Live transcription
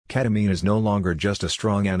Ketamine is no longer just a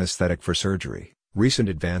strong anesthetic for surgery. Recent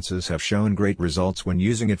advances have shown great results when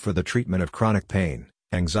using it for the treatment of chronic pain,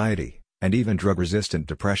 anxiety, and even drug-resistant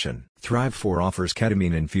depression. Thrive4 offers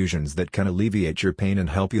ketamine infusions that can alleviate your pain and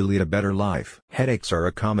help you lead a better life. Headaches are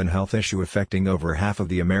a common health issue affecting over half of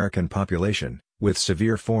the American population, with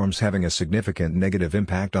severe forms having a significant negative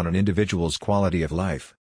impact on an individual's quality of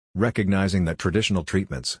life. Recognizing that traditional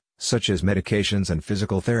treatments, such as medications and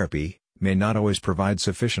physical therapy, may not always provide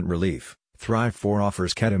sufficient relief, Thrive4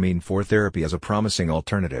 offers ketamine for therapy as a promising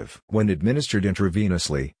alternative. When administered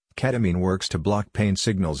intravenously, ketamine works to block pain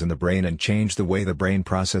signals in the brain and change the way the brain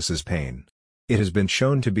processes pain. It has been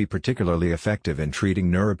shown to be particularly effective in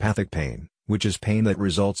treating neuropathic pain, which is pain that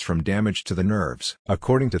results from damage to the nerves.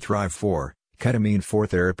 According to Thrive4, ketamine for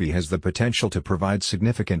therapy has the potential to provide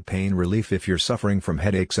significant pain relief if you're suffering from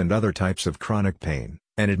headaches and other types of chronic pain,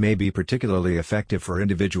 and it may be particularly effective for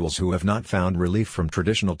individuals who have not found relief from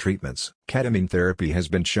traditional treatments. Ketamine therapy has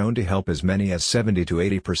been shown to help as many as 70 to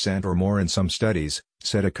 80% or more in some studies,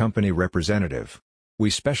 said a company representative.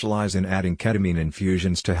 We specialize in adding ketamine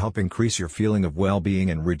infusions to help increase your feeling of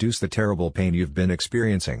well-being and reduce the terrible pain you've been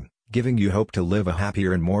experiencing, giving you hope to live a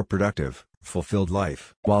happier and more productive, fulfilled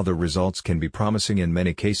life. While the results can be promising in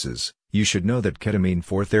many cases, you should know that ketamine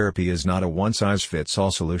for therapy is not a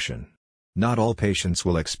one-size-fits-all solution. Not all patients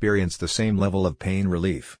will experience the same level of pain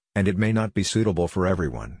relief, and it may not be suitable for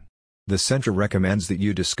everyone. The center recommends that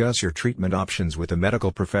you discuss your treatment options with a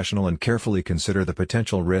medical professional and carefully consider the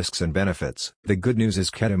potential risks and benefits. The good news is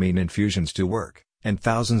ketamine infusions do work, and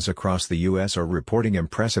thousands across the U.S. are reporting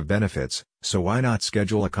impressive benefits, so why not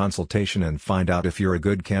schedule a consultation and find out if you're a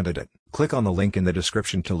good candidate? Click on the link in the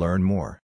description to learn more.